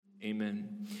Amen.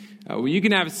 Well, you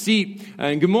can have a seat.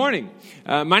 And good morning.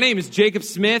 My name is Jacob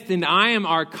Smith, and I am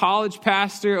our college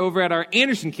pastor over at our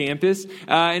Anderson campus.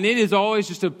 And it is always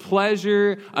just a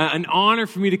pleasure, an honor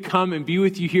for me to come and be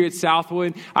with you here at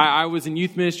Southwood. I was in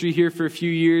youth ministry here for a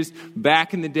few years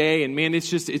back in the day, and man,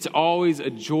 it's always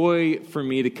a joy for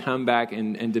me to come back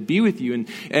and to be with you. And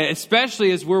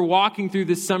especially as we're walking through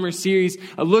this summer series,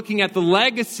 looking at the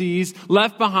legacies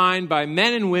left behind by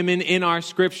men and women in our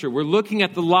scripture. We're looking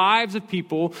at the lives of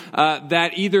people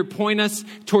that either point us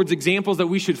towards examples that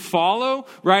we should follow,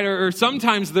 right? Or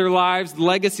sometimes their lives,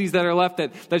 legacies that are left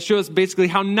that show us basically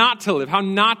how not to live, how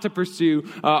not to pursue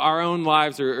our own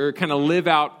lives or kind of live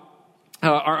out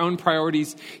our own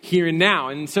priorities here and now.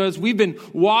 And so as we've been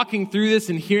walking through this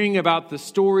and hearing about the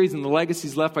stories and the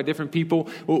legacies left by different people,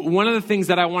 one of the things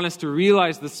that I want us to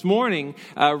realize this morning,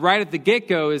 right at the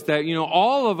get-go, is that,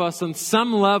 all of us on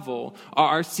some level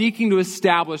are seeking to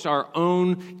establish our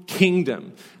own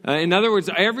kingdom. In other words,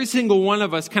 every single one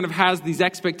of us kind of has these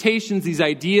expectations, these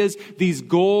ideas, these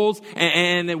goals,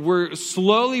 and we're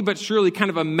slowly but surely kind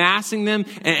of amassing them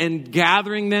and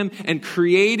gathering them and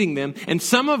creating them. And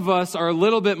some of us are a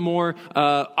little bit more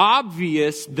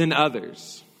obvious than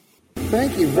others.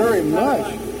 Thank you very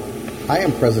much. I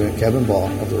am President Kevin Ball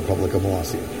of the Republic of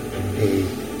Molossia,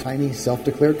 a tiny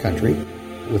self-declared country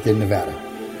within Nevada.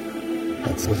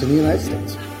 That's within the United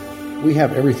States. We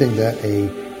have everything that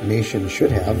a nation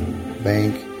should have: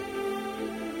 bank,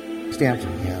 stamps,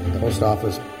 and the post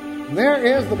office. There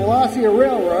is the Molossia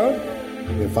Railroad.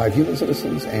 We have 5 human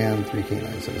citizens and 3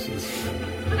 canine citizens.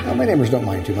 Now, my neighbors don't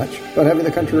mind too much, but having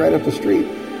the country right up the street,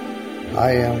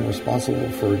 I am responsible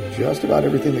for just about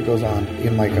everything that goes on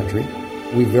in my country.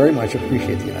 We very much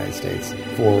appreciate the United States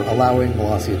for allowing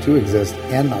Molossia to exist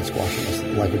and not squashing us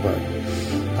like a bug.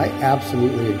 I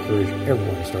absolutely encourage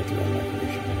everyone to start their own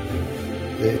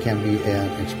micronation. It can be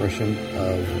an expression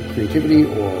of creativity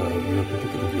or your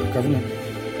particular view of government.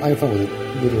 I have fun with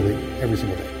it literally every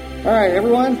single day. All right,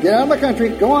 everyone, get out of my country.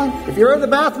 Go on. If you're in the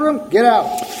bathroom, get out.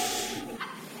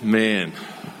 Man,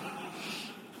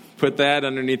 put that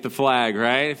underneath the flag,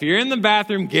 right? If you're in the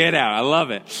bathroom, get out. I love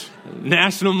it.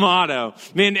 National motto.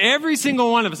 Man, every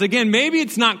single one of us, again, maybe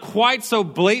it's not quite so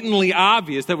blatantly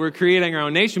obvious that we're creating our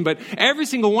own nation, but every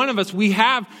single one of us, we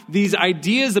have these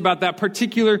ideas about that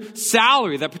particular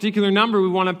salary, that particular number we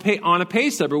want to pay on a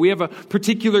pay stub, or we have a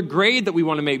particular grade that we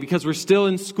want to make because we're still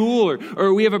in school,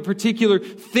 or we have a particular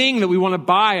thing that we want to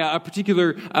buy, a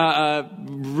particular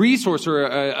resource or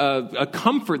a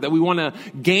comfort that we want to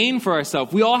gain for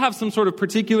ourselves. We all have some sort of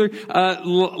particular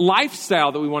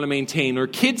lifestyle that we want to maintain, or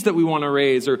kids that we want to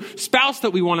raise, or spouse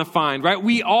that we want to find, right?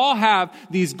 We all have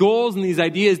these goals and these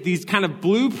ideas, these kind of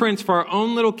blueprints for our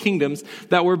own little kingdoms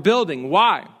that we're building.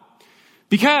 Why?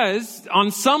 Because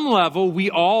on some level, we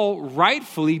all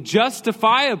rightfully,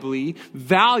 justifiably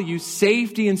value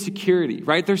safety and security,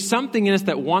 right? There's something in us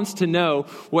that wants to know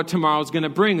what tomorrow's going to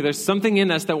bring. There's something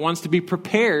in us that wants to be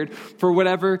prepared for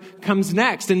whatever comes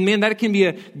next. And man, that can be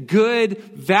a good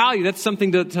value. That's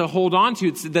something to hold on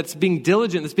to. That's being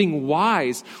diligent. That's being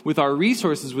wise with our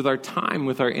resources, with our time,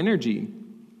 with our energy.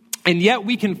 And yet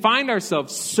we can find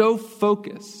ourselves so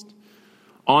focused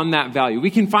on that value. We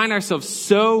can find ourselves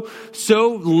so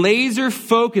laser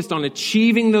focused on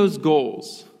achieving those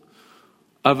goals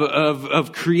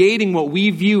of creating what we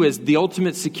view as the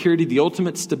ultimate security, the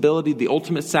ultimate stability, the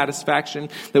ultimate satisfaction,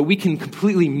 that we can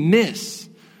completely miss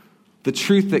the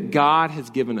truth that God has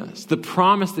given us, the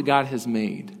promise that God has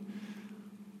made,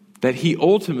 that He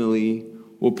ultimately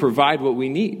will provide what we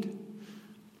need.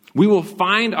 We will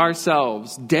find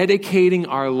ourselves dedicating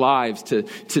our lives to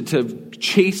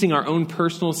chasing our own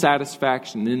personal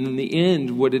satisfaction. And in the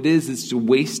end, what it is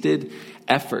wasted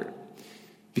effort.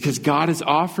 Because God is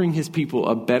offering His people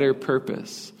a better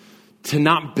purpose. To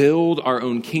not build our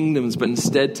own kingdoms, but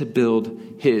instead to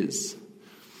build His.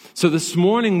 So this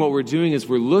morning, what we're doing is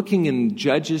we're looking in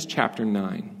Judges chapter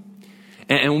 9.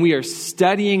 And we are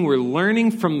studying, we're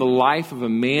learning from the life of a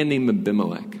man named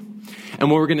Abimelech. And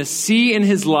what we're going to see in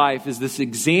his life is this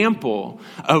example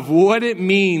of what it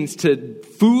means to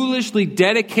foolishly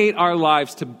dedicate our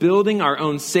lives to building our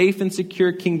own safe and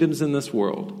secure kingdoms in this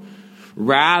world,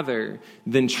 rather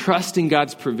than trusting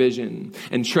God's provision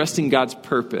and trusting God's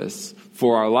purpose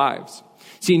for our lives.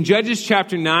 See, in Judges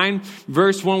chapter 9,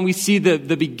 verse 1, we see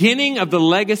the beginning of the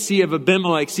legacy of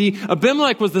Abimelech. See,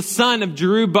 Abimelech was the son of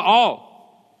Jerubbaal.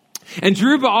 And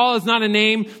Jerubbaal is not a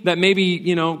name that maybe,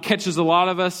 catches a lot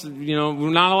of us.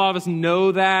 Not a lot of us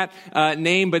know that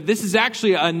name, but this is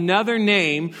actually another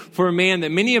name for a man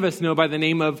that many of us know by the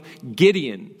name of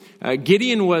Gideon.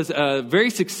 Gideon was a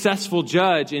very successful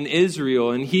judge in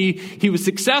Israel, and he was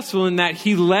successful in that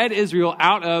he led Israel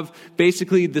out of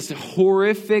basically this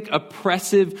horrific,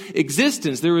 oppressive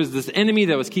existence. There was this enemy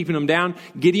that was keeping them down.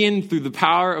 Gideon, through the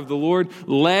power of the Lord,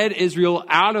 led Israel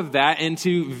out of that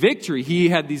into victory. He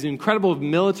had these incredible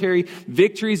military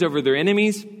victories over their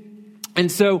enemies. And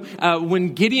so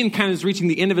when Gideon kind of is reaching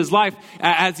the end of his life,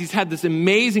 as he's had this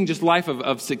amazing just life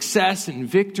of success and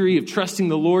victory, of trusting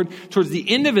the Lord, towards the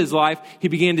end of his life, he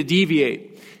began to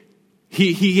deviate.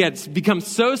 He had become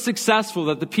so successful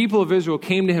that the people of Israel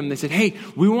came to him. They said, hey,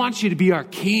 we want you to be our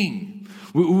king.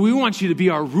 We want you to be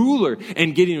our ruler.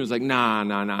 And Gideon was like, nah.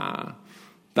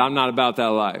 I'm not about that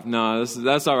life. No,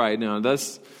 that's all right. No,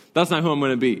 that's not who I'm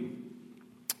going to be.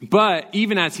 But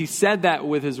even as he said that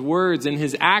with his words and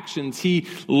his actions, he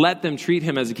let them treat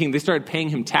him as a king. They started paying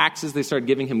him taxes. They started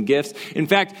giving him gifts. In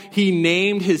fact, he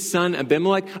named his son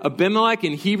Abimelech. Abimelech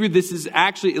in Hebrew,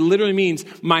 it literally means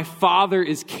my father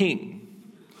is king.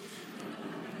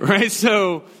 Right?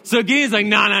 So Gideon's like,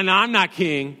 no, I'm not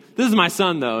king. This is my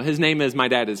son though. His name is my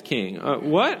dad is king.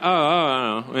 What?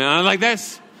 Oh, like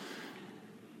That's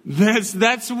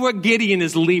what Gideon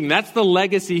is leaving. That's the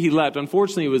legacy he left.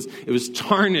 Unfortunately, it was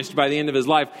tarnished by the end of his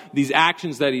life. These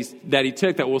actions that he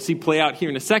took that we'll see play out here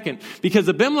in a second. Because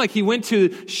Abimelech, he went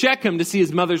to Shechem to see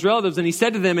his mother's relatives, and he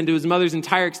said to them and to his mother's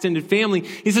entire extended family,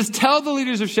 he says, tell the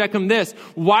leaders of Shechem this,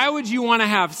 why would you want to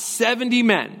have 70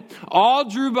 men, all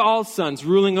Jerubaal's sons,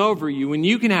 ruling over you when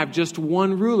you can have just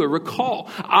one ruler? Recall,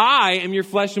 I am your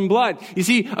flesh and blood. You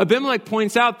see, Abimelech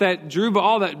points out that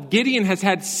that Gideon has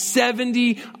had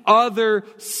 70 other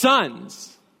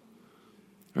sons,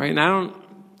 right? And I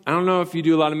don't know if you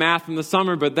do a lot of math in the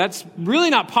summer, but that's really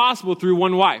not possible through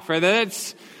one wife, right?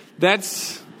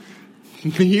 That's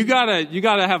you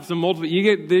gotta have some multiple.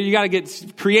 You gotta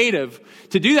get creative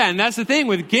to do that, and that's the thing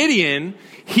with Gideon.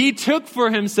 He took for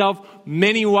himself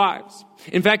many wives.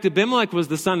 In fact, Abimelech was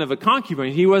the son of a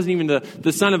concubine. He wasn't even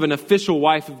the son of an official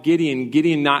wife of Gideon.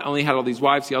 Gideon not only had all these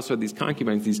wives, he also had these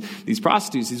concubines, these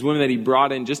prostitutes, these women that he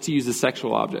brought in just to use as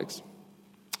sexual objects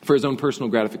for his own personal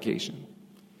gratification.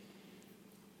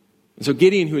 And so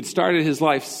Gideon, who had started his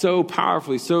life so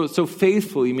powerfully, so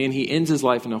faithfully, man, he ends his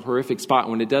life in a horrific spot.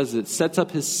 When it does, it sets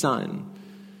up his son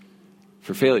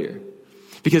for failure.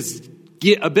 Because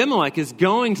Abimelech is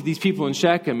going to these people in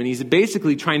Shechem, and he's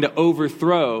basically trying to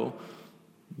overthrow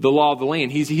the law of the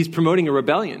land. He's promoting a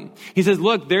rebellion. He says,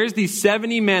 look, there's these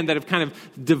 70 men that have kind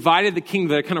of divided the kingdom,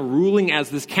 that are kind of ruling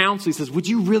as this council. He says, would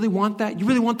you really want that? You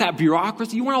really want that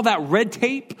bureaucracy? You want all that red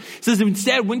tape? He says,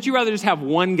 instead, wouldn't you rather just have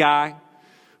one guy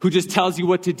who just tells you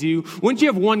what to do? Wouldn't you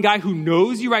have one guy who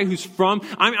knows you, right? Who's from,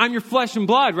 I'm your flesh and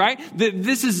blood, right?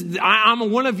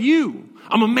 I'm one of you.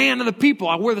 I'm a man of the people.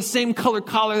 I wear the same color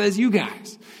collar as you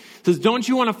guys. He says, don't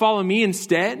you want to follow me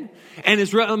instead? And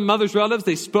his mother's relatives,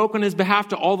 they spoke on his behalf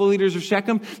to all the leaders of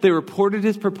Shechem. They reported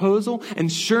his proposal. And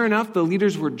sure enough, the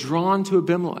leaders were drawn to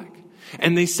Abimelech.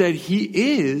 And they said, he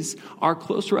is our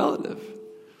close relative.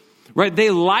 Right? They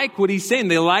like what he's saying.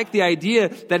 They like the idea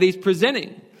that he's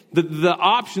presenting, the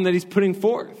option that he's putting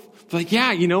forth. They're like,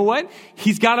 yeah, you know what?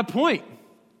 He's got a point.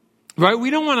 Right? We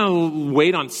don't want to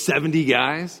wait on 70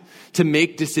 guys to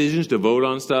make decisions, to vote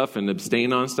on stuff and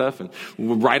abstain on stuff and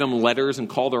write them letters and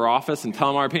call their office and tell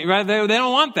them our opinion. Right? They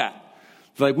don't want that.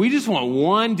 Like, we just want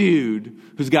one dude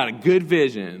who's got a good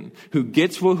vision, who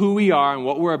gets who we are and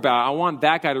what we're about. I want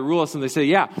that guy to rule us. And they say,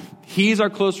 yeah, he's our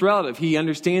close relative. He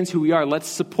understands who we are. Let's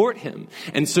support him.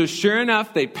 And so sure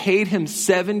enough, they paid him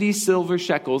 70 silver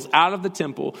shekels out of the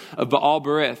temple of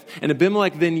Baal-berith. And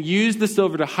Abimelech then used the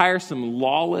silver to hire some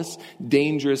lawless,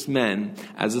 dangerous men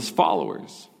as his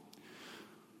followers.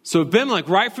 So Abimelech,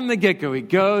 right from the get-go, he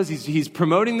goes, he's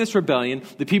promoting this rebellion.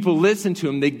 The people listen to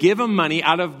him. They give him money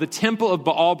out of the temple of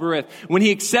Baal-berith. When he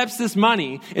accepts this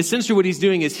money, essentially what he's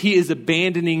doing is he is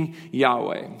abandoning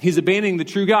Yahweh. He's abandoning the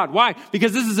true God. Why?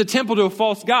 Because this is a temple to a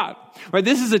false God. Right?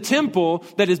 This is a temple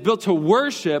that is built to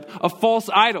worship a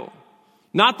false idol.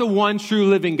 Not the one true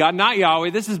living God, not Yahweh.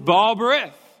 This is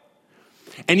Baal-berith.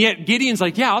 And yet Gideon's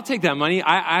like, yeah, I'll take that money.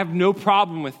 I have no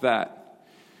problem with that.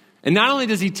 And not only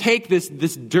does he take this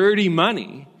dirty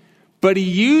money, but he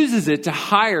uses it to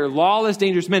hire lawless,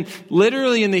 dangerous men.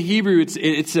 Literally in the Hebrew,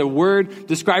 it's a word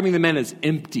describing the men as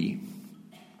empty,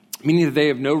 meaning that they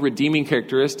have no redeeming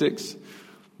characteristics.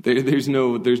 There's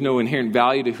no inherent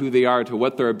value to who they are, to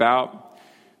what they're about.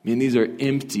 I mean, these are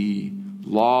empty,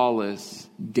 lawless,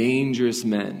 dangerous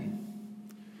men.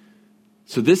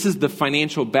 So this is the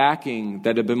financial backing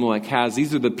that Abimelech has.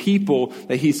 These are the people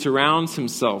that he surrounds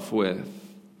himself with.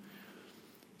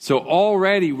 So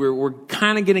already we're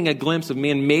kind of getting a glimpse of,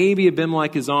 man, maybe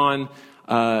Abimelech is on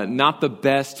not the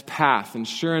best path. And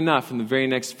sure enough, in the very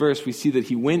next verse, we see that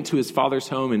he went to his father's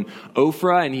home in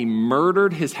Ophrah and he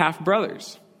murdered his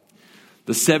half-brothers,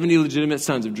 the 70 legitimate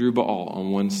sons of Jerubbaal,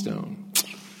 on one stone.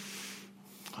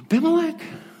 Abimelech,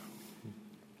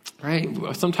 right?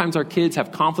 Sometimes our kids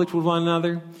have conflict with one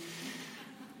another.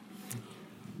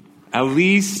 At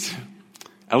least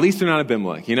they're not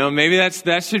Abimelech. You know, maybe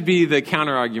that should be the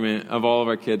counter argument of all of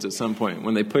our kids at some point.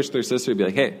 When they push their sister, be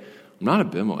like, hey, I'm not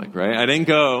Abimelech, right? I didn't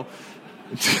go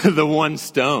to the one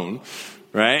stone,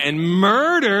 right? And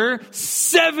murder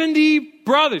 70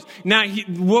 brothers. Now,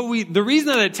 the reason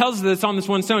that it tells us that it's on this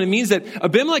one stone, it means that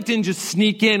Abimelech didn't just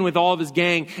sneak in with all of his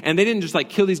gang, and they didn't just like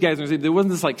kill these guys. There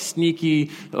wasn't this like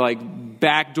sneaky, like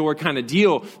backdoor kind of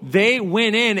deal. They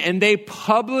went in and they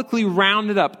publicly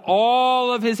rounded up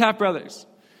all of his half-brothers.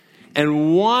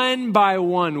 And one by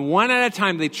one at a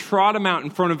time, they trot him out in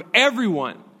front of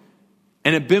everyone.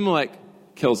 And Abimelech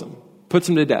kills him, puts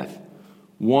him to death.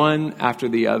 One after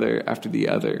the other, after the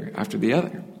other, after the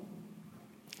other.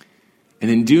 And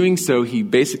in doing so, he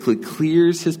basically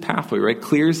clears his pathway, right?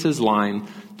 Clears his line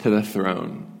to the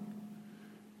throne.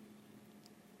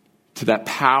 To that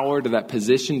power, to that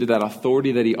position, to that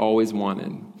authority that he always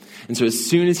wanted. And so as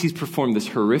soon as he's performed this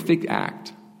horrific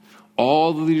act,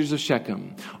 all the leaders of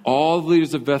Shechem, all the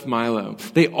leaders of Beth Milo,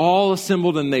 they all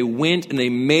assembled and they went and they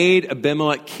made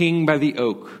Abimelech king by the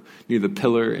oak near the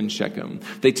pillar in Shechem.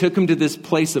 They took him to this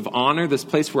place of honor, this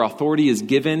place where authority is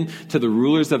given to the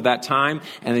rulers of that time.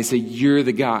 And they say, you're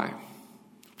the guy.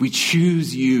 We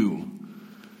choose you.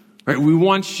 Right? We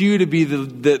want you to be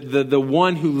the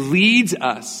one who leads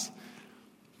us.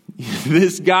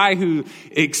 This guy who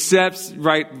accepts,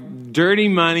 right, dirty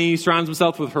money, surrounds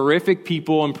himself with horrific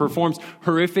people, and performs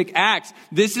horrific acts.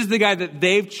 This is the guy that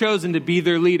they've chosen to be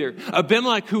their leader.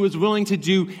 Abimelech, who was willing to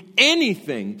do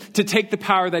anything to take the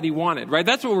power that he wanted, right?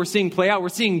 That's what we're seeing play out. We're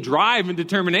seeing drive and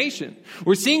determination.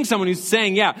 We're seeing someone who's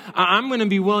saying, yeah, I'm going to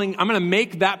be willing, I'm going to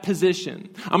make that position.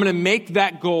 I'm going to make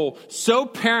that goal so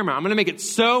paramount. I'm going to make it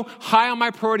so high on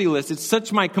my priority list. It's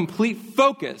such my complete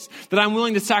focus that I'm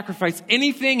willing to sacrifice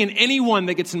anything and anyone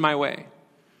that gets in my way.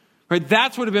 Right?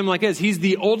 That's what Abimelech is. He's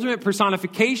the ultimate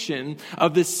personification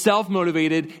of this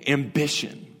self-motivated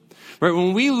ambition. Right?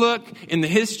 When we look in the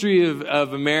history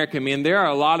of America, man, there are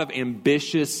a lot of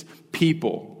ambitious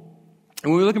people.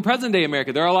 And when we look in present day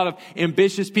America, there are a lot of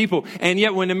ambitious people. And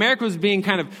yet when America was being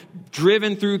kind of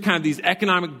driven through kind of these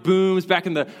economic booms back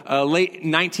in the late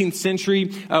 19th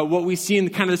century, what we see in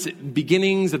kind of this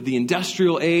beginnings of the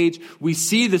industrial age, we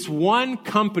see this one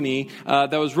company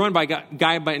that was run by a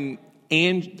guy by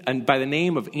the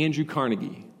name of Andrew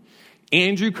Carnegie.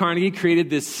 Andrew Carnegie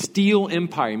created this steel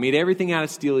empire. He made everything out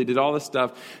of steel. He did all this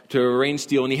stuff to arrange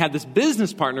steel. And he had this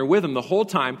business partner with him the whole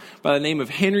time by the name of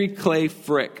Henry Clay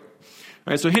Frick.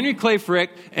 All right, so Henry Clay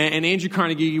Frick and Andrew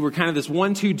Carnegie were kind of this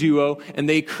 1-2 duo, and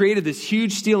they created this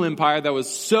huge steel empire that was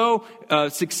so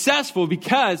successful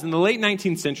because in the late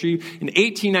 19th century, in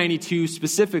 1892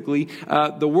 specifically,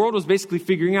 the world was basically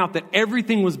figuring out that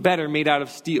everything was better made out of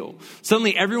steel.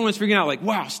 Suddenly everyone was figuring out like,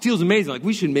 wow, steel's amazing. Like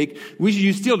we should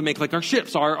use steel to make like our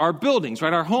ships, our buildings,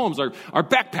 right? Our homes, our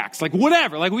backpacks, like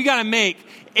whatever. Like we got to make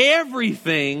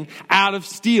everything out of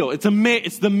steel. It's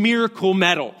the miracle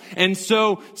metal. And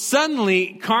so suddenly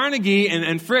Carnegie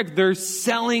and Frick, they're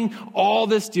selling all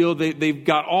this steel. They've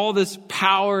got all this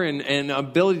power and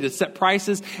ability to set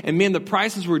prices. And man, the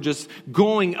prices were just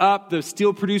going up. The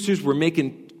steel producers were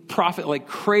making profit like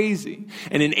crazy.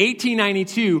 And in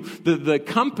 1892, the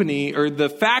company or the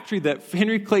factory that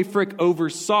Henry Clay Frick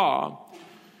oversaw,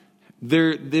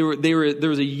 there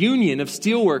was a union of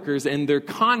steelworkers, and their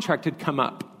contract had come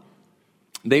up.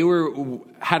 They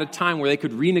had a time where they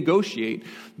could renegotiate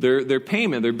their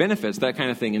payment, their benefits, that kind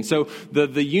of thing. And so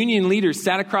the union leaders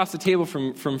sat across the table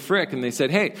from Frick, and they said,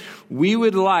 hey, we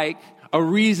would like a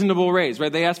reasonable raise,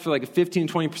 right? They asked for like a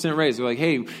 15-20% raise. They're like,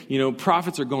 hey,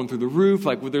 profits are going through the roof.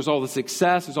 Like, there's all this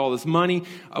success, there's all this money.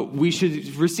 We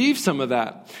should receive some of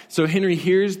that. So Henry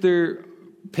hears their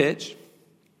pitch,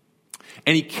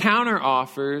 and he counter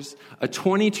offers a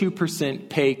 22%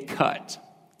 pay cut.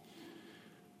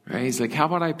 Right? He's like, how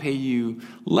about I pay you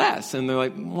less? And they're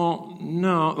like, well,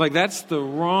 no, like that's the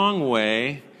wrong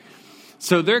way.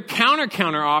 So their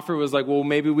counter offer was like, well,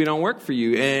 maybe we don't work for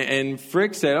you. And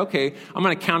Frick said, okay, I'm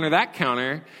going to counter that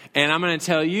counter, and I'm going to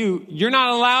tell you, you're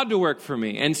not allowed to work for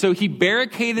me. And so he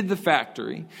barricaded the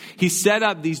factory. He set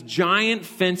up these giant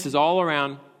fences all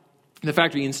around the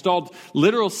factory. He installed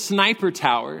literal sniper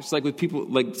towers, like with people,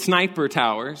 like sniper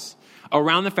towers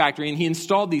around the factory. And he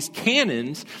installed these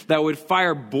cannons that would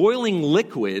fire boiling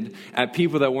liquid at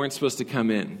people that weren't supposed to come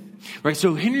in. Right?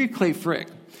 So Henry Clay Frick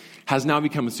has now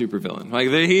become a supervillain. Like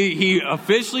he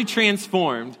officially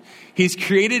transformed. He's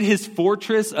created his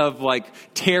fortress of like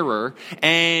terror,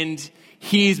 and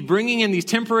he's bringing in these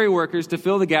temporary workers to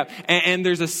fill the gap. And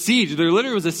there's a siege. There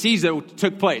literally was a siege that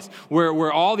took place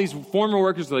where all these former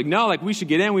workers are like, no, like we should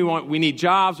get in. We need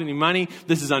jobs. We need money.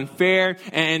 This is unfair.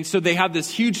 And so they have this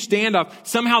huge standoff.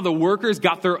 Somehow the workers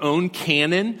got their own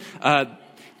cannon,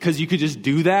 because you could just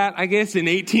do that, I guess, in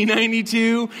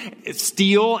 1892,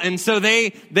 steal. And so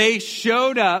they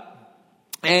showed up.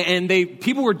 And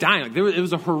people were dying. Like it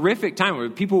was a horrific time where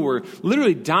people were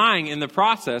literally dying in the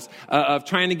process of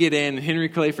trying to get in. Henry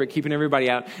Clay Frick keeping everybody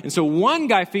out. And so one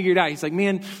guy figured out, he's like,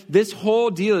 man, this whole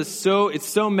deal it's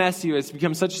so messy. It's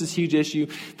become such this huge issue.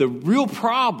 The real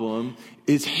problem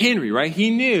is Henry, right? He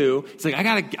knew, it's like,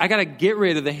 I gotta get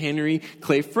rid of the Henry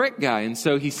Clay Frick guy. And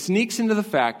so he sneaks into the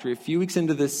factory a few weeks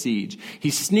into this siege.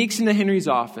 He sneaks into Henry's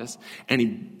office and he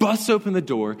busts open the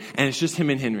door, and it's just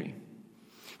him and Henry.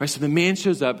 Right, so the man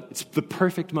shows up. It's the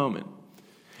perfect moment.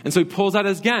 And so he pulls out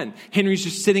his gun. Henry's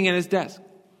just sitting at his desk,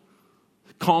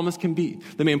 calm as can be.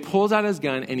 The man pulls out his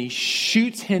gun and he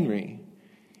shoots Henry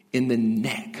in the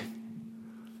neck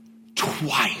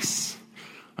twice.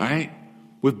 All right?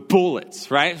 With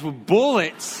bullets, right? With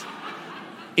bullets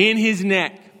in his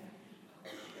neck.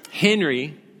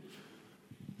 Henry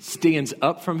stands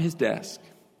up from his desk,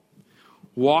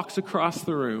 walks across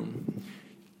the room,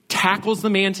 tackles the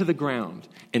man to the ground,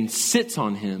 and sits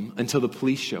on him until the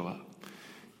police show up.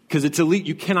 Because it's illegal.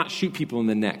 You cannot shoot people in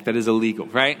the neck. That is illegal,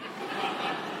 right?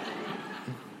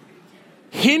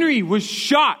 Henry was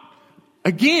shot.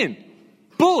 Again,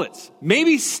 bullets.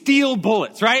 Maybe steel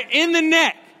bullets, right? In the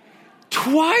neck.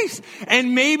 Twice.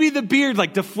 And maybe the beard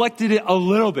like deflected it a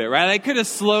little bit, right? They could have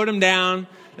slowed him down.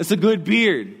 It's a good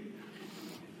beard.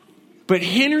 But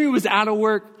Henry was out of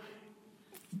work.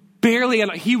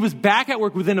 He was back at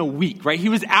work within a week, right? He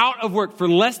was out of work for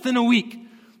less than a week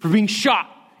for being shot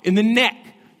in the neck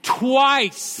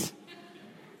twice.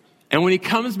 And when he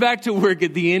comes back to work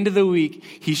at the end of the week,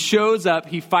 he shows up,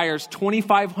 he fires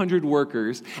 2,500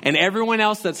 workers, and everyone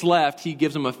else that's left, he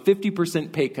gives them a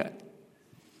 50% pay cut.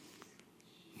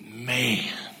 Man,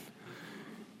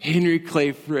 Henry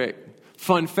Clay Frick.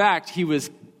 Fun fact, he was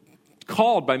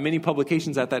called by many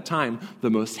publications at that time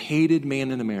the most hated man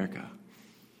in America.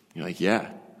 You're like, yeah,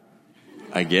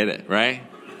 I get it, right?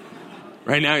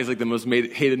 Right now, he's like the most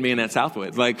hated man at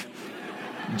Southwood. Like,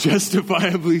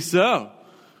 justifiably so.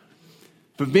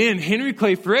 But man, Henry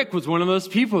Clay Frick was one of those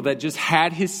people that just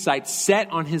had his sights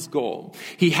set on his goal.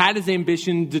 He had his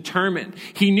ambition determined.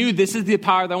 He knew this is the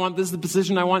power that I want. This is the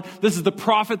position I want. This is the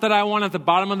profit that I want at the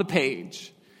bottom of the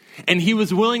page. And he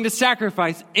was willing to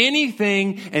sacrifice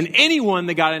anything and anyone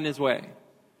that got in his way.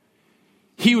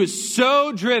 He was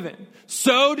so driven,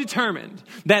 so determined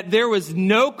that there was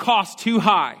no cost too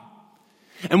high.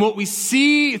 And what we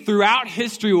see throughout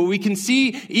history, what we can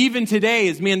see even today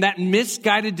is, man, that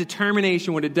misguided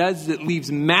determination, what it does is it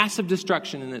leaves massive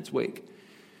destruction in its wake.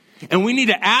 And we need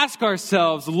to ask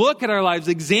ourselves, look at our lives,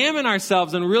 examine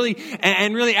ourselves, and really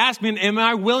ask, man, am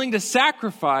I willing to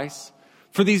sacrifice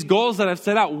for these goals that I've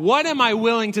set out? What am I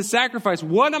willing to sacrifice?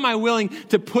 What am I willing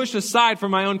to push aside for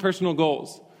my own personal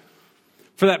goals?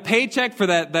 For that paycheck, for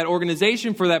that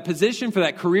organization, for that position, for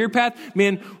that career path,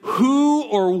 man, who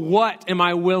or what am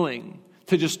I willing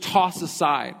to just toss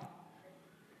aside?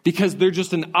 Because they're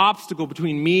just an obstacle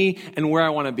between me and where I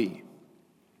want to be.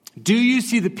 Do you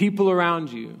see the people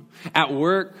around you at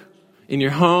work, in your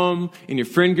home, in your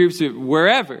friend groups,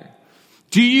 wherever?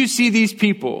 Do you see these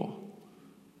people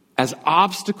as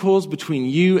obstacles between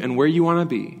you and where you want to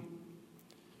be?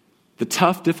 The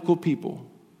tough, difficult people.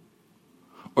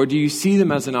 Or do you see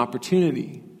them as an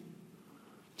opportunity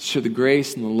to show the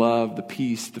grace and the love, the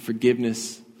peace, the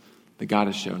forgiveness that God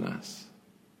has shown us?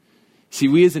 See,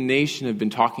 we as a nation have been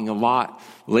talking a lot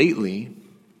lately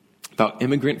about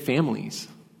immigrant families.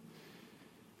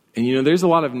 And you know, there's a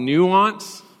lot of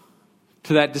nuance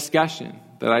to that discussion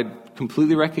that I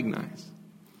completely recognize.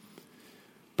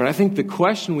 But I think the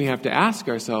question we have to ask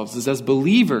ourselves is, as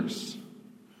believers,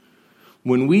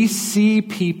 when we see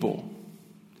people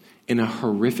in a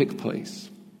horrific place,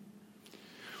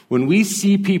 when we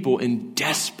see people in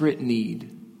desperate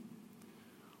need,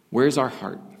 where's our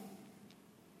heart?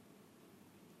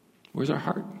 Where's our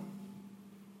heart?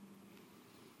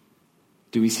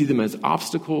 Do we see them as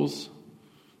obstacles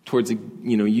towards,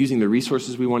 using the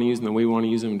resources we want to use and the way we want to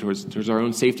use them, towards our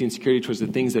own safety and security, towards the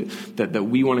things that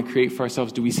we want to create for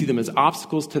ourselves? Do we see them as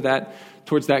obstacles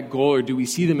towards that goal, or do we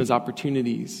see them as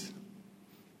opportunities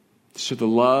to show the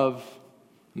love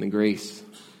and the grace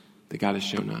that God has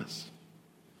shown us?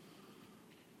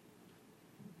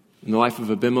 In the life of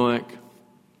Abimelech,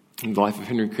 In the life of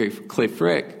Henry Clay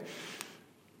Frick,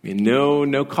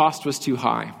 no cost was too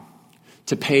high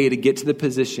to pay to get to the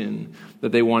position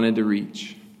that they wanted to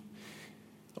reach.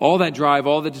 All that drive,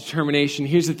 all the determination.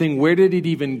 Here's the thing, where did it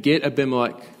even get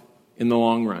Abimelech in the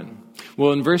long run?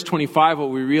 Well, in verse 25, what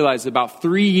we realize, about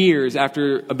 3 years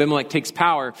after Abimelech takes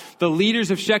power, the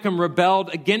leaders of Shechem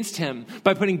rebelled against him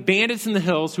by putting bandits in the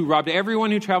hills who robbed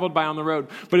everyone who traveled by on the road.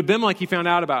 But Abimelech, he found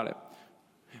out about it.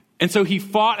 And so he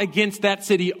fought against that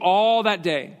city all that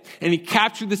day. And he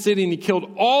captured the city and he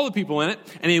killed all the people in it.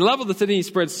 And he leveled the city and he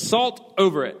spread salt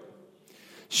over it.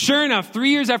 Sure enough,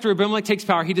 3 years after Abimelech takes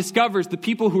power, he discovers the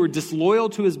people who are disloyal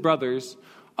to his brothers,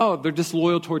 they're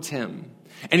disloyal towards him.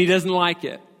 And he doesn't like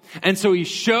it. And so he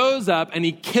shows up and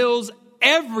he kills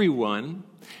everyone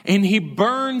and he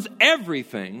burns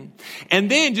everything.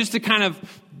 And then just to kind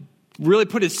of really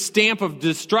put his stamp of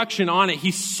destruction on it,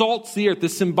 he salts the earth, the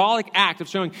symbolic act of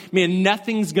showing, man,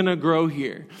 nothing's going to grow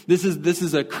here. This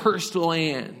is a cursed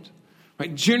land,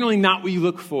 right? Generally not what you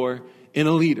look for in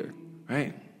a leader,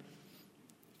 right?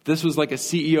 If this was like a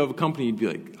CEO of a company, you'd be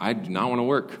like, I do not want to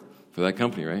work for that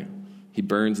company, right? He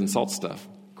burns and salts stuff.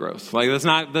 Gross. Like that's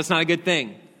not a good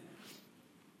thing.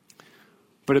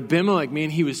 But Abimelech, man,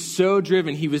 he was so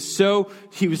driven. He was so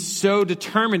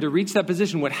determined to reach that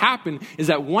position. What happened is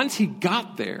that once he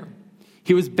got there,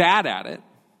 he was bad at it,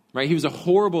 right? He was a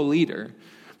horrible leader,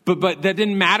 but that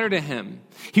didn't matter to him.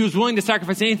 He was willing to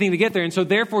sacrifice anything to get there. And so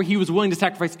therefore he was willing to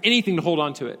sacrifice anything to hold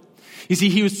on to it. You see,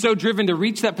 he was so driven to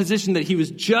reach that position that he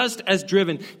was just as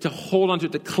driven to hold on to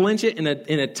it, to clench it in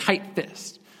a tight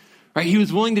fist, right? He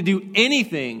was willing to do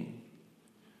anything,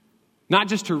 not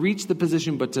just to reach the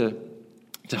position, but to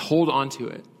hold on to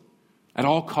it at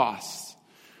all costs,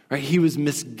 right? He was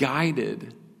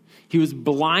misguided. He was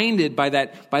blinded by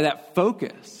that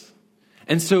focus.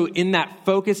 And so in that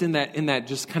focus, in that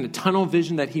just kind of tunnel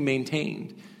vision that he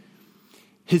maintained,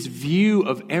 his view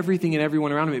of everything and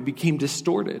everyone around him, it became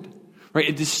distorted, right?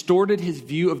 It distorted his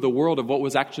view of the world, of what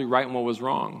was actually right and what was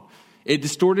wrong. It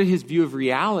distorted his view of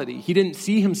reality. He didn't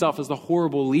see himself as the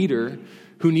horrible leader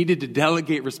who needed to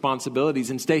delegate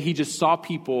responsibilities. Instead, he just saw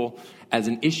people as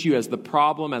an issue, as the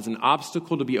problem, as an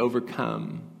obstacle to be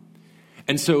overcome.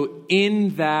 And so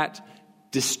in that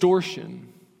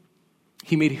distortion,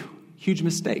 he made huge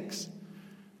mistakes.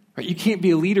 Right? You can't be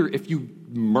a leader if you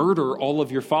murder all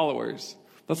of your followers.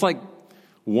 That's like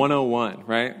 101,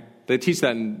 right? They teach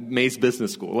that in Mace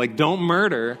Business School. Like, don't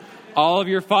murder all of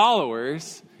your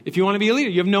followers if you want to be a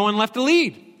leader. You have no one left to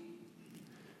lead.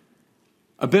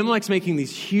 Abimelech's making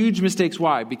these huge mistakes.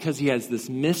 Why? Because he has this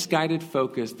misguided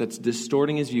focus that's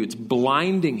distorting his view. It's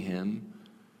blinding him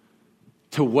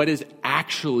to what is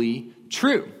actually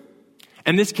true.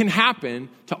 And this can happen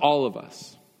to all of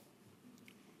us.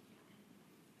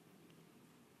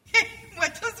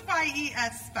 What does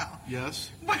Y-E-S spell? Yes.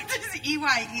 What does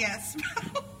E-Y-E-S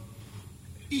spell?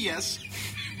 Yes.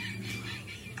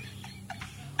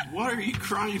 What are you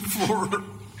crying for?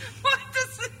 What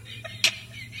does it...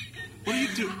 What are you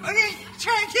doing? Okay,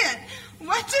 try again.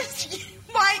 What does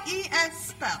Y-E-S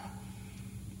spell?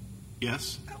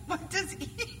 Yes. What does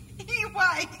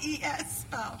E-Y-E-S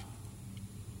spell?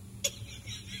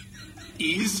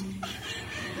 Ease.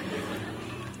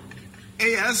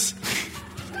 A-S.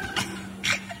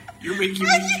 You're making me...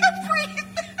 I can't breathe.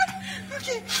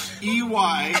 Okay.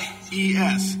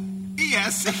 E-Y-E-S.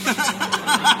 E-S.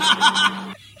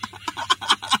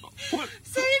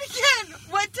 Say it again.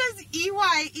 What does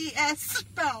E-Y-E-S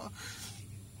spell?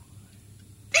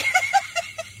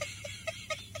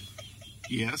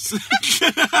 Yes.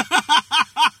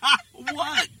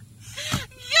 What?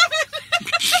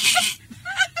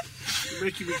 You're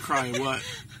making me cry. What?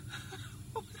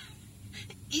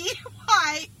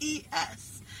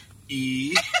 E-Y-E-S.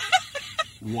 E-Y-E.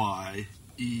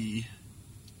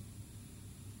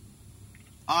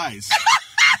 Eyes.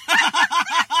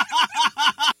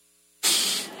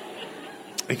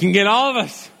 It can get all of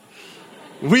us.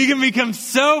 We can become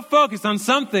so focused on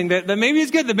something that maybe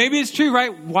is good, that maybe is true,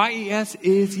 right? Y-E-S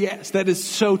is yes. That is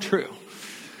so true.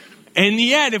 And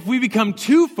yet, if we become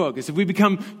too focused, if we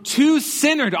become too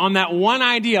centered on that one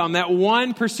idea, on that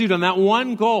one pursuit, on that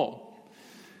one goal,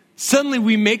 suddenly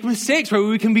we make mistakes, right?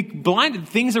 We can be blinded.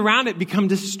 Things around it become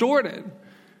distorted.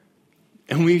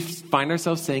 And we find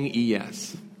ourselves saying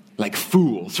yes, like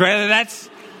fools, right?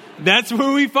 That's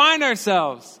where we find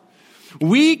ourselves.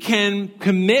 We can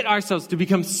commit ourselves to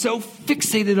become so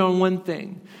fixated on one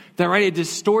thing that, right, it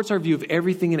distorts our view of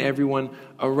everything and everyone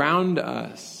around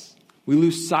us. We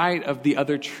lose sight of the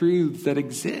other truths that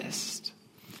exist.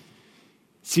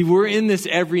 See, we're in this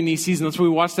every knee season. That's why we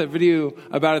watched that video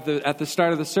about it at the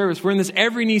start of the service. We're in this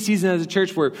every knee season as a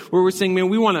church where we're saying, man,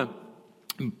 we want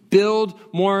to build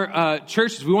more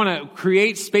churches. We want to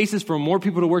create spaces for more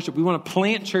people to worship. We want to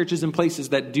plant churches in places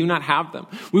that do not have them.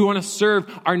 We want to serve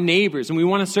our neighbors, and we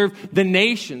want to serve the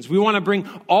nations. We want to bring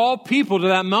all people to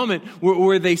that moment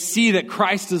where they see that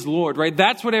Christ is Lord, right?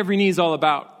 That's what every knee is all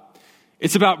about.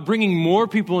 It's about bringing more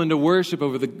people into worship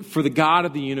for the God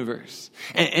of the universe.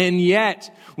 And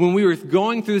yet, when we were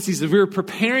going through the season, we were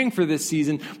preparing for this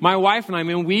season, my wife and I,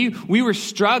 man, we were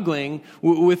struggling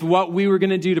with what we were going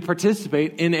to do to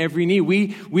participate in every need.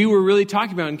 We were really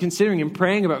talking about and considering and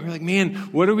praying about, we're like, man,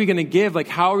 what are we going to give? Like,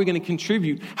 how are we going to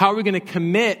contribute? How are we going to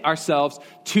commit ourselves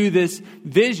to this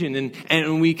vision?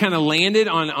 And we kind of landed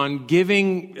on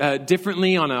giving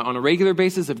differently on a regular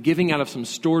basis, of giving out of some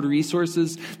stored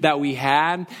resources that we had.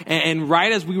 And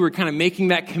right as we were kind of making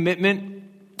that commitment,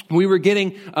 we were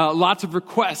getting lots of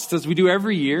requests, as we do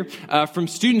every year, from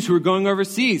students who are going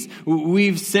overseas.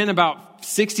 We've sent about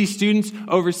 60 students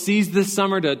overseas this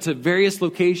summer to various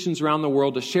locations around the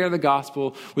world to share the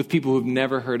gospel with people who've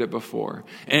never heard it before.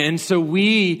 And so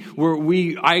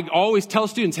I always tell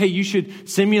students, hey, you should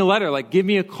send me a letter, like give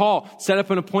me a call, set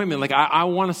up an appointment. Like I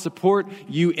want to support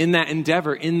you in that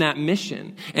endeavor, in that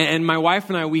mission. And my wife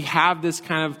and I, we have this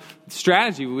kind of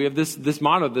strategy. We have this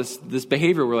motto, this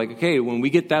behavior. We're like, okay, when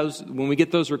we get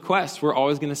those requests, we're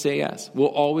always going to say yes. We'll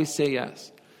always say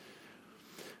yes.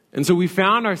 And so we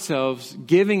found ourselves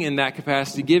giving in that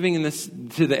capacity, giving in this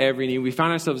to the every need. We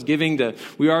found ourselves giving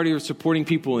we already were supporting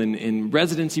people in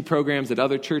residency programs at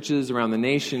other churches around the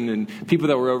nation, and people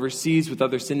that were overseas with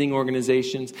other sending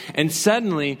organizations. And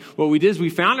suddenly what we did is we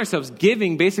found ourselves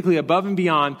giving basically above and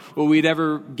beyond what we'd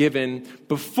ever given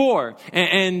before.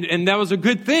 And that was a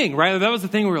good thing, right? That was the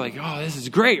thing where we're like, oh, this is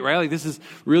great, right? Like this is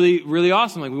really, really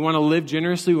awesome. Like we want to live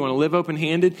generously. We want to live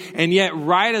open-handed. And yet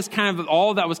right as kind of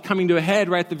all that was coming to a head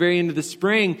right at the very end of the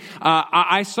spring,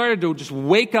 I started to just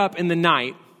wake up in the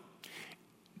night,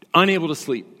 unable to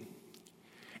sleep.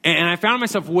 And I found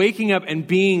myself waking up and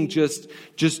being just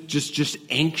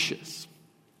anxious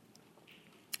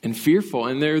and fearful.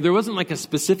 And there wasn't like a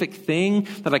specific thing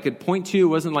that I could point to. It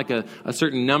wasn't like a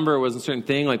certain number. It wasn't a certain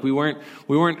thing. Like we weren't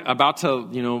about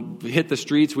to, hit the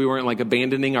streets. We weren't like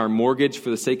abandoning our mortgage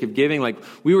for the sake of giving. Like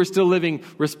we were still living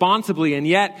responsibly. And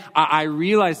yet I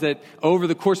realized that over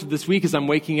the course of this week, as I'm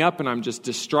waking up and I'm just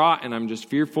distraught and I'm just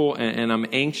fearful and I'm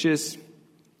anxious,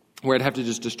 where I'd have to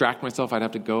just distract myself. I'd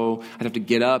have to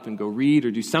get up and go read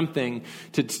or do something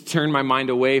to turn my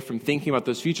mind away from thinking about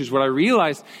those futures. What I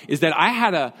realized is that I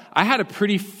had a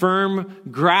pretty firm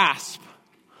grasp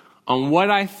on what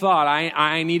I thought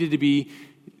I needed to be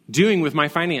doing with my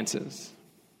finances.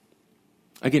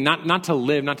 Again, not to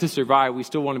live, not to survive. We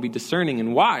still want to be discerning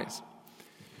and wise.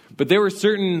 But there were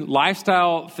certain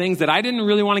lifestyle things that I didn't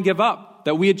really want to give up,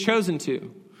 that we had chosen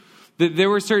to.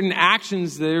 There were certain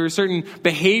actions, there were certain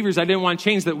behaviors I didn't want to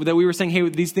change that we were saying, hey,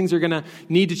 these things are going to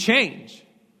need to change.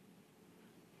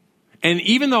 And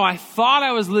even though I thought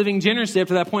I was living generously up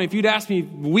to that point, if you'd asked me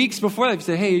weeks before that, if you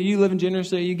said, hey, are you living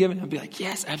generously? Are you giving? I'd be like,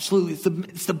 yes, absolutely.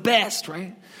 It's the best,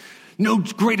 right? No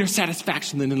greater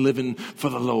satisfaction than in living for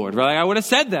the Lord, right? I would have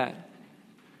said that.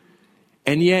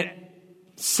 And yet,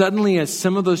 suddenly as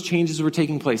some of those changes were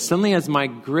taking place, suddenly as my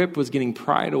grip was getting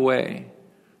pried away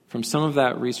from some of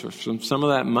that resource, from some of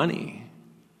that money,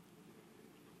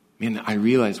 man, I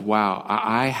realized, wow,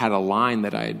 I had a line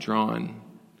that I had drawn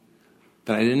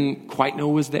that I didn't quite know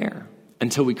was there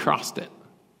until we crossed it.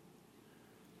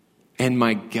 And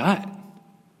my gut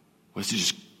was to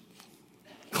just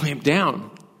clamp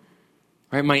down,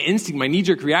 right? My instinct, my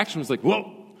knee-jerk reaction was like,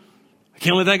 whoa, I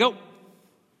can't let that go.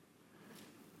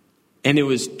 And it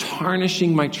was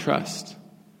tarnishing my trust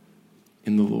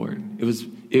in the Lord.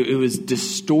 It was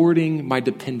distorting my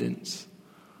dependence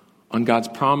on God's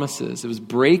promises. It was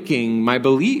breaking my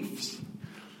beliefs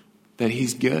that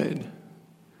He's good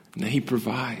and that He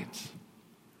provides.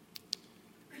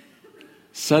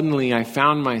 Suddenly, I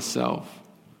found myself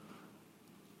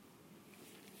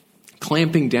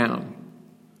clamping down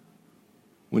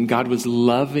when God was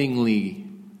lovingly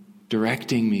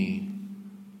directing me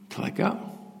to let go.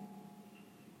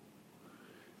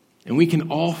 And we can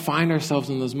all find ourselves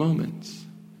in those moments.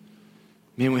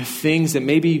 Man, with things that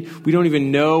maybe we don't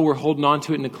even know, we're holding on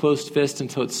to it in a closed fist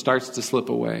until it starts to slip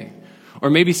away.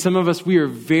 Or maybe some of us, we are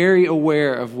very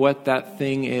aware of what that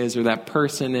thing is, or that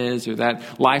person is, or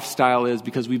that lifestyle is,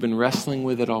 because we've been wrestling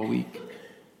with it all week.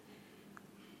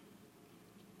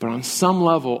 But on some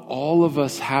level, all of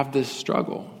us have this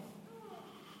struggle.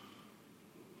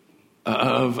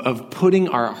 of putting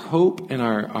our hope and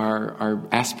our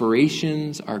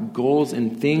aspirations, our goals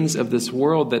in things of this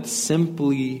world that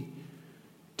simply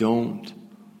don't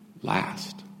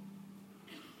last.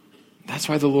 That's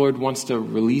why the Lord wants to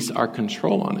release our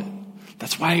control on it.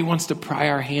 That's why he wants to pry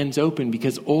our hands open,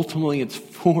 because ultimately it's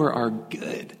for our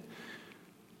good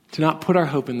to not put our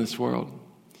hope in this world.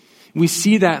 We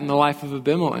see that in the life of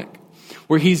Abimelech,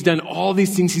 where he's done all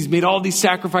these things. He's made all these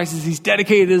sacrifices. He's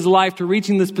dedicated his life to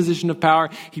reaching this position of power.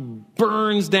 He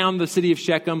burns down the city of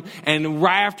Shechem. And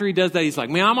right after he does that, he's like,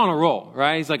 man, I'm on a roll,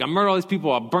 right? He's like, I murdered all these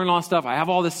people. I burn all this stuff. I have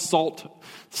all this salt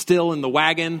still in the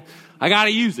wagon. I got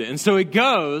to use it. And so he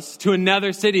goes to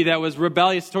another city that was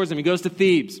rebellious towards him. He goes to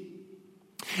Thebes.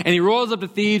 And he rolls up to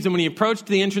Thebes, and when he approached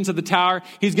the entrance of the tower,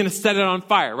 he's going to set it on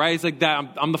fire, right? He's like,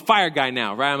 I'm the fire guy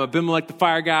now, right? I'm Abimelech, the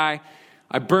fire guy.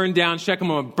 I burned down Shechem,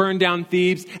 I'm going to burn down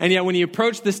Thebes. And yet when he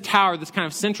approached this tower, this kind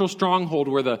of central stronghold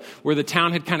where the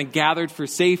town had kind of gathered for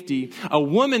safety, a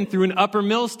woman threw an upper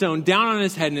millstone down on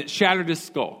his head, and it shattered his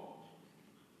skull.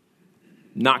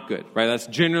 Not good, right? That's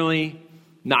generally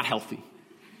not healthy,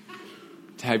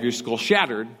 to have your skull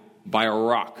shattered by a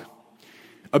rock.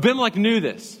 Abimelech knew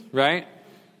this, right?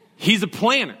 He's a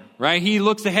planner, right? He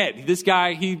looks ahead. This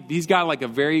guy, he's got like a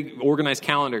very organized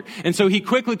calendar. And so he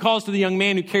quickly calls to the young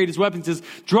man who carried his weapon and says,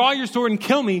 draw your sword and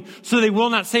kill me so they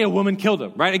will not say a woman killed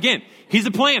him, right? Again, he's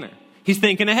a planner. He's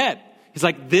thinking ahead. He's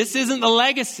like, this isn't the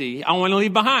legacy I want to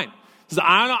leave behind. He says,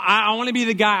 I want to be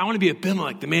the guy, I want to be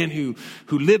Abimelech, the man who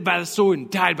lived by the sword and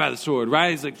died by the sword,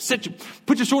 right? He's like,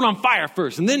 put your sword on fire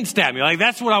first and then stab me. Like,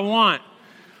 that's what I want.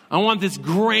 I want this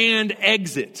grand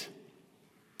exit.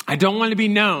 I don't want to be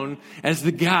known as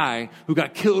the guy who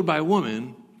got killed by a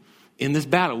woman in this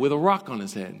battle with a rock on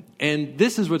his head. And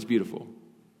this is what's beautiful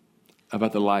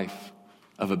about the life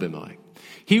of Abimelech.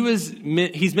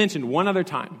 He's mentioned one other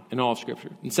time in all of Scripture,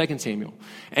 in 2 Samuel.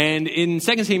 And in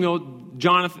 2 Samuel,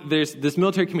 Jonathan, there's this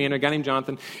military commander, a guy named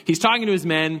Jonathan. He's talking to his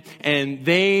men, and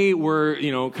they were,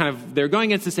 they're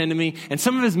going against this enemy. And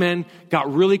some of his men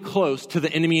got really close to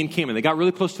the enemy encampment. They got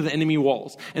really close to the enemy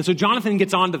walls. And so Jonathan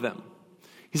gets onto them.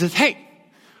 He says, hey,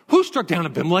 who struck down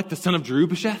Abimelech, the son of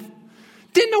Jerubasheth?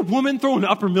 Didn't a woman throw an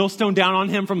upper millstone down on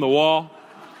him from the wall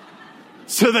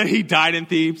so that he died in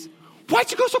Thebes? Why'd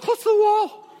you go so close to the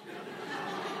wall?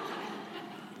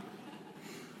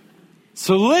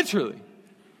 So literally,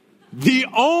 the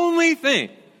only thing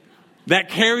that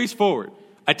carries forward,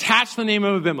 attached to the name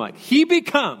of Abimelech, he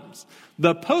becomes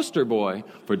the poster boy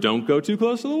for don't go too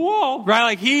close to the wall, right?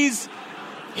 Like he's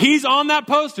on that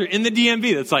poster in the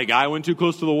DMV that's like, I went too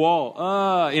close to the wall.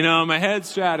 My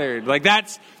head's shattered. Like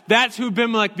that's who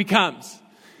Abimelech becomes.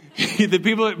 The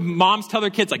people, moms tell their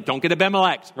kids, like, don't get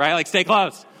Abimelech, right? Like, stay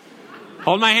close.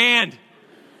 Hold my hand.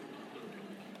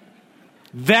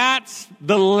 That's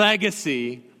the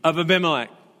legacy of Abimelech.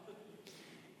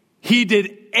 He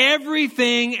did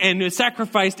everything and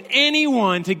sacrificed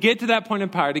anyone to get to that point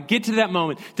of power, to get to that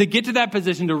moment, to get to that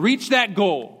position, to reach that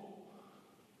goal.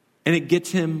 And it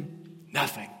gets him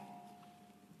nothing.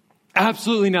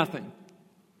 Absolutely nothing.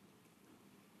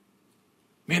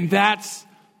 Man, that's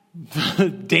the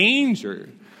danger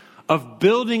of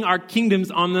building our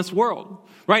kingdoms on this world,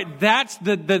 right? That's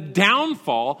the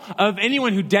downfall of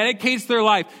anyone who dedicates their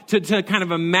life to kind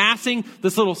of amassing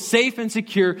this little safe and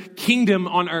secure kingdom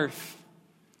on earth.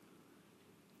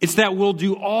 It's that we'll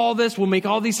do all this, we'll make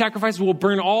all these sacrifices, we'll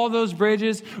burn all those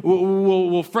bridges,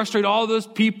 we'll frustrate all those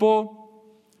people.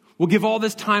 We'll give all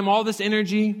this time, all this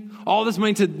energy, all this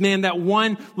money to, that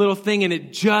one little thing, and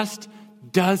it just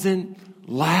doesn't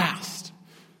last.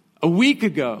 A week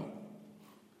ago,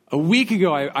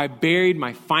 I buried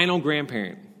my final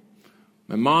grandparent.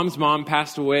 My mom's mom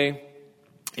passed away,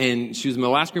 and she was my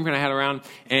last grandparent I had around,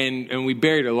 and we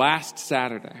buried her last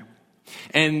Saturday.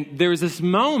 And there was this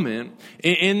moment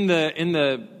in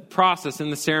the process, in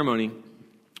the ceremony,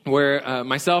 where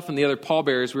myself and the other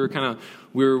pallbearers,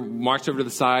 we were marched over to the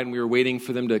side, and we were waiting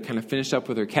for them to kind of finish up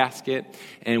with her casket,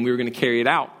 and we were going to carry it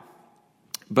out.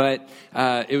 But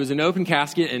it was an open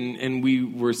casket, and we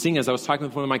were seeing, as I was talking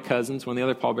with one of my cousins, one of the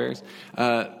other pallbearers,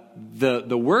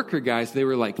 the worker guys, they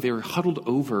were huddled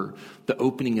over the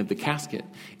opening of the casket,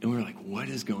 and we were like, what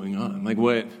is going on? Like,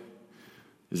 what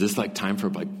is this, like time for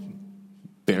like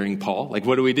burying Paul? Like,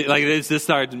 what do we do? Like, is this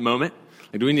our moment?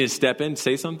 Like, do we need to step in,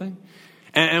 say something?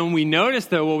 And we noticed,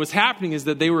 though, what was happening is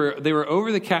that they were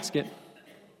over the casket,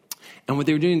 and what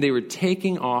they were doing, they were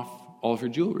taking off all of her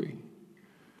jewelry.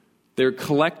 They were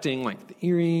collecting, like, the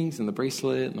earrings and the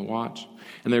bracelet and the watch,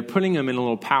 and they're putting them in a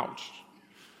little pouch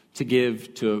to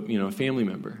give to, a family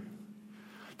member.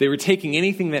 They were taking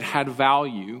anything that had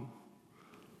value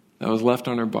that was left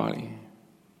on her body,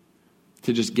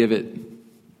 to just give it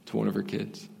to one of her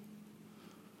kids.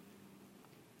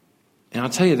 And I'll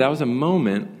tell you, that was a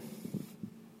moment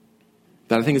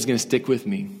that I think is going to stick with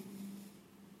me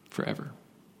forever.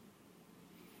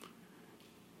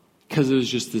 Because it was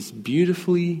just this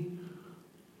beautifully,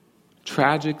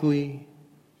 tragically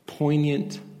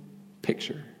poignant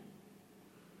picture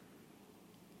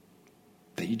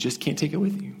that you just can't take it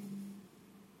with you.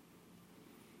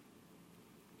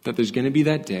 That there's going to be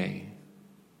that day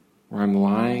where I'm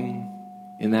lying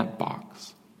in that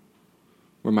box,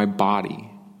 where my body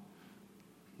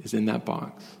is in that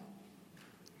box,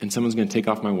 and someone's going to take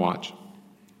off my watch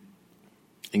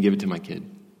and give it to my kid.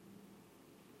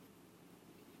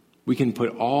 We can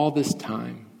put all this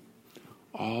time,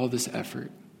 all this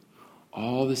effort,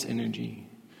 all this energy,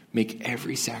 make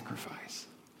every sacrifice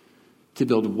to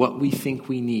build what we think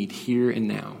we need here and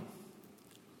now.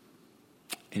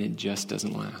 And it just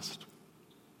doesn't last.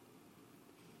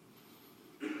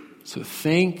 So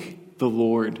thank the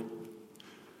Lord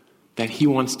that he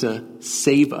wants to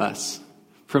save us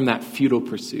from that futile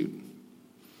pursuit.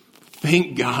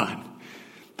 Thank God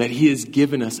that he has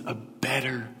given us a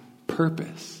better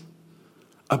purpose,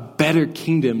 a better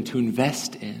kingdom to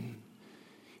invest in.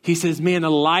 He says, man, a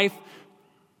life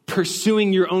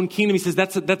pursuing your own kingdom, he says,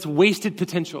 that's wasted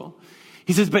potential.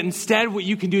 He says, but instead what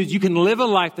you can do is you can live a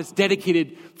life that's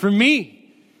dedicated for me.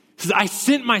 He says, I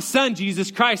sent my son,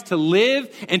 Jesus Christ, to live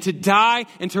and to die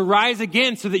and to rise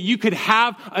again so that you could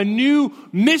have a new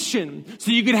mission,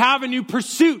 so you could have a new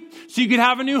pursuit, so you could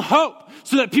have a new hope,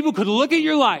 so that people could look at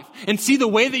your life and see the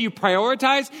way that you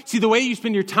prioritize, see the way you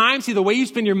spend your time, see the way you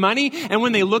spend your money. And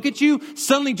when they look at you,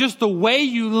 suddenly just the way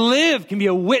you live can be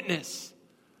a witness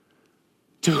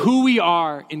to who we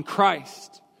are in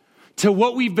Christ, to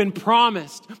what we've been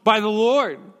promised by the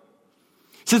Lord.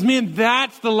 He says, man,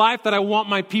 that's the life that I want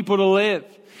my people to live.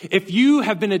 If you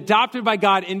have been adopted by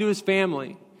God into his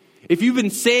family, if you've been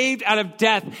saved out of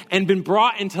death and been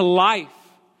brought into life,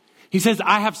 he says,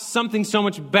 I have something so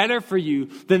much better for you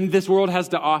than this world has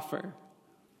to offer.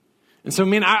 And so,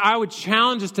 man, I would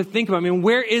challenge us to think about,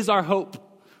 where is our hope?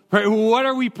 Right? What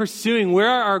are we pursuing? Where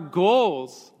are our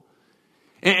goals?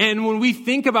 And when we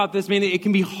think about this, man, it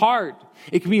can be hard.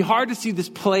 It can be hard to see this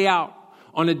play out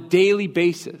on a daily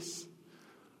basis.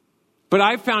 But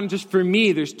I've found just for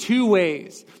me, there's two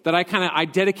ways that I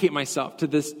dedicate myself to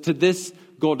this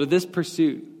goal, to this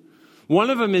pursuit. One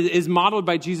of them is modeled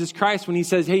by Jesus Christ when he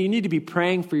says, hey, you need to be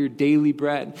praying for your daily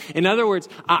bread. In other words,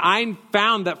 I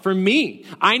found that for me,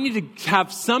 I need to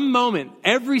have some moment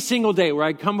every single day where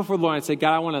I come before the Lord and I say,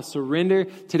 God, I want to surrender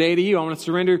today to you. I want to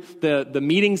surrender the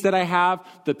meetings that I have,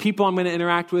 the people I'm going to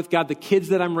interact with, God, the kids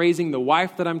that I'm raising, the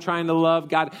wife that I'm trying to love.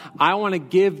 God, I want to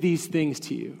give these things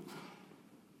to you.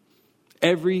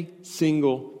 Every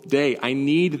single day, I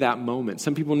need that moment.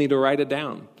 Some people need to write it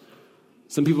down.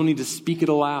 Some people need to speak it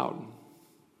aloud.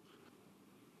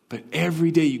 But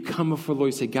every day you come before the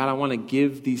Lord, you say, God, I want to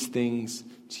give these things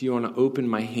to you. I want to open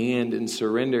my hand and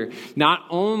surrender. Not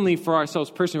only for ourselves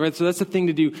personally, right? So that's the thing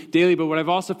to do daily. But what I've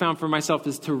also found for myself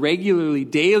is to regularly,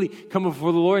 daily come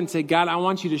before the Lord and say, God, I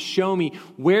want you to show me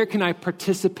where can I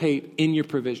participate in your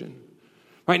provision?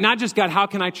 Right? Not just, God, how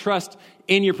can I trust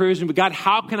in your provision, but God,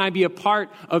 how can I be a part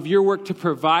of your work to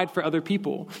provide for other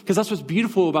people? Because that's what's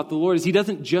beautiful about the Lord is he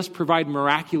doesn't just provide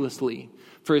miraculously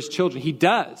for his children. He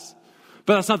does.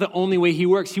 But that's not the only way he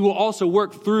works. He will also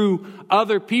work through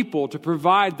other people to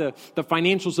provide the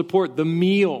financial support, the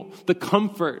meal, the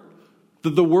comfort,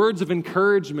 the words of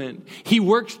encouragement. He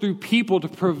works through people to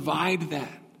provide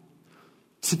that,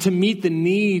 to meet the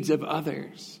needs of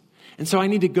others. And so I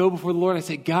need to go before the Lord. I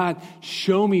say, God,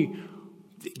 show me,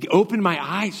 open my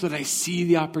eyes so that I see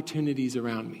the opportunities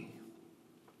around me.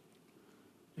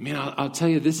 I'll tell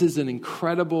you, this is an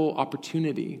incredible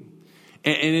opportunity.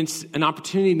 And it's an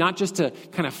opportunity not just to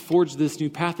kind of forge this new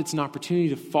path, it's an opportunity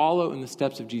to follow in the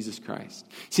steps of Jesus Christ.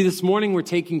 See, this morning we're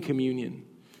taking communion.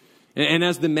 And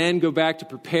as the men go back to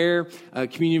prepare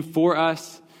communion for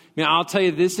us, I'll tell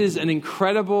you, this is an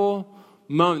incredible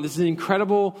moment. This is an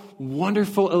incredible,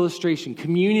 wonderful illustration.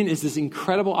 Communion is this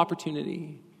incredible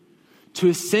opportunity to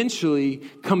essentially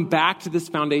come back to this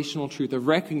foundational truth of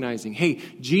recognizing, hey,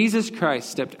 Jesus Christ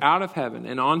stepped out of heaven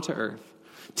and onto earth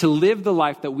to live the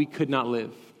life that we could not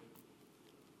live,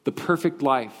 the perfect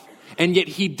life. And yet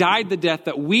he died the death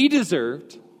that we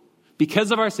deserved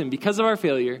because of our sin, because of our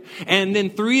failure. And then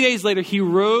 3 days later, he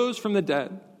rose from the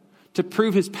dead to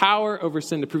prove his power over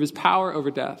sin, to prove his power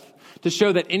over death, to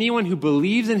show that anyone who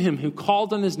believes in him, who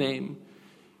called on his name,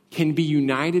 can be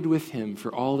united with him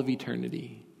for all of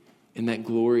eternity in that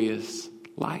glorious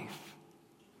life.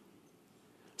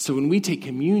 So when we take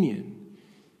communion,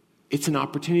 it's an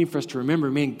opportunity for us to remember,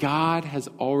 man, God has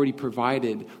already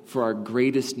provided for our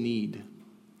greatest need.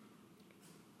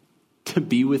 To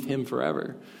be with him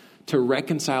forever. To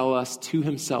reconcile us to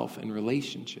himself in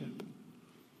relationship.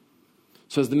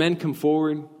 So as the men come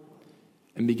forward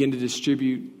and begin to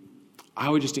distribute, I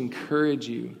would just encourage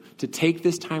you to take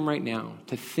this time right now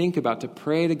to think about, to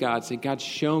pray to God, say, God,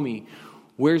 show me,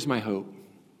 where's my hope?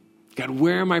 God,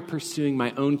 where am I pursuing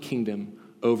my own kingdom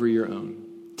over your own?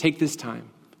 Take this time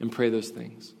and pray those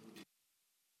things.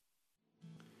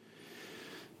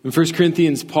 In 1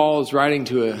 Corinthians, Paul is writing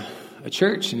to a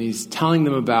church, and he's telling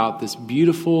them about this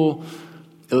beautiful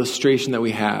illustration that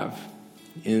we have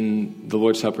in the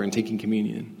Lord's Supper and taking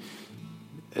communion.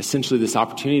 Essentially, this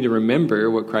opportunity to remember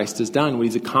what Christ has done, what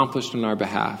he's accomplished on our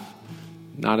behalf.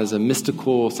 Not as a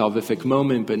mystical, salvific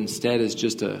moment, but instead as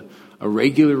just a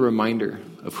regular reminder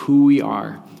of who we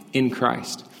are in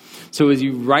Christ. So as he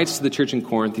writes to the church in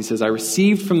Corinth, he says, I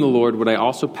received from the Lord what I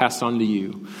also passed on to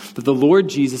you, that the Lord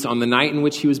Jesus, on the night in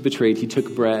which he was betrayed, he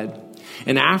took bread.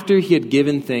 And after he had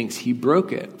given thanks, he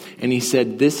broke it. And he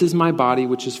said, this is my body,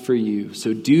 which is for you.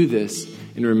 So do this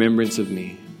in remembrance of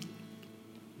me.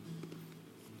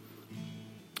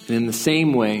 And in the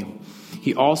same way,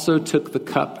 he also took the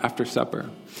cup after supper,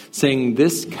 saying,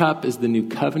 this cup is the new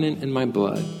covenant in my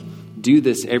blood. Do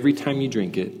this every time you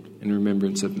drink it in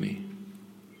remembrance of me.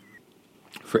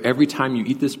 For every time you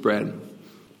eat this bread,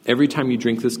 every time you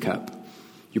drink this cup,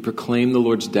 you proclaim the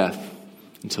Lord's death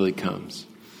until he comes.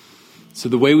 So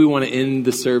the way we want to end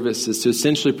the service is to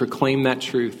essentially proclaim that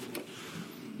truth,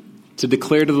 to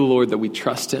declare to the Lord that we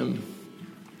trust him,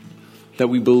 that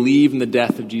we believe in the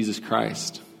death of Jesus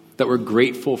Christ, that we're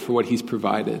grateful for what he's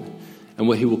provided and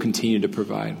what he will continue to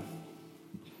provide.